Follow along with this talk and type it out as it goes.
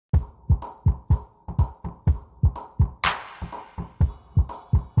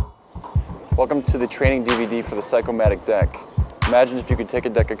Welcome to the training DVD for the Psychomatic Deck. Imagine if you could take a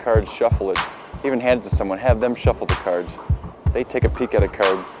deck of cards, shuffle it, even hand it to someone, have them shuffle the cards. They take a peek at a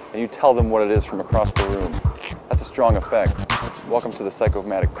card, and you tell them what it is from across the room. That's a strong effect. Welcome to the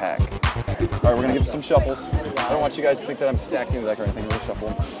Psychomatic Pack. All right, we're gonna give some shuffles. I don't want you guys to think that I'm stacking the deck or anything, we're gonna shuffle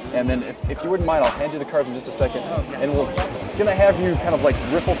them. And then if you wouldn't mind, I'll hand you the cards in just a second, and we're gonna have you kind of like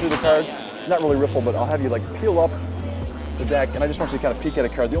riffle through the cards. Not really riffle, but I'll have you like peel up the deck, and I just want you to kind of peek at a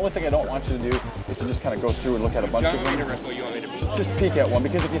card. The only thing I don't want you to do is to just kind of go through and look at a bunch of them. You want me to peek? Just peek at one,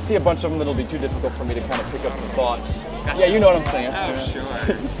 because if you see a bunch of them, it'll be too difficult for me to kind of pick up the thoughts. Yeah, you know what I'm saying. Oh, sure.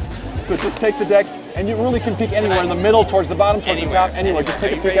 So just take the deck, and you really can peek anywhere, in the middle, towards the bottom, towards the top, anywhere. Just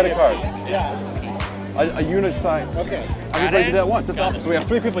take a peek at a card. Yeah. A unit sign. Okay. Everybody did that once. That's awesome. So we have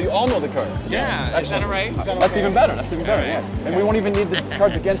 3 people. You all know the card. Yeah. Excellent. Is that all right? That's even better. That's even better. Right. Yeah. And we won't even need the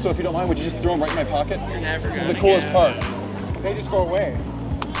cards again. So if you don't mind, would you just throw them right in my pocket? You're never This is the coolest part. They just go away.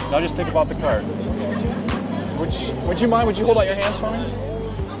 Now just think about the card. Would you mind? Would you hold out your hands for me?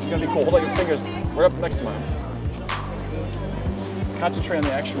 This is gonna be cool. Hold out your fingers. We're up next to mine. Concentrate on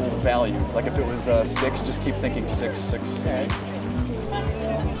the actual value. Like if it was 6, just keep thinking 6, 6. Okay. 4,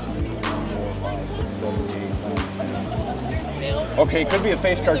 5, 6, 7, 8, 9, 10. Okay, could be a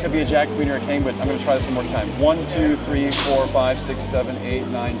face card, could be a jack, queen, or a king, but I'm going to try this one more time. 1, 2, 3, 4, 5, 6, 7, 8,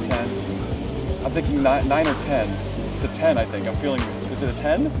 9, 10. I'm thinking 9 or 10. It's a 10, I think. I'm feeling, is it a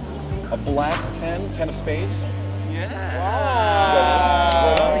 10? A black 10? 10 of spades? Yeah.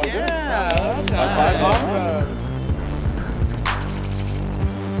 Wow. Yeah. High five.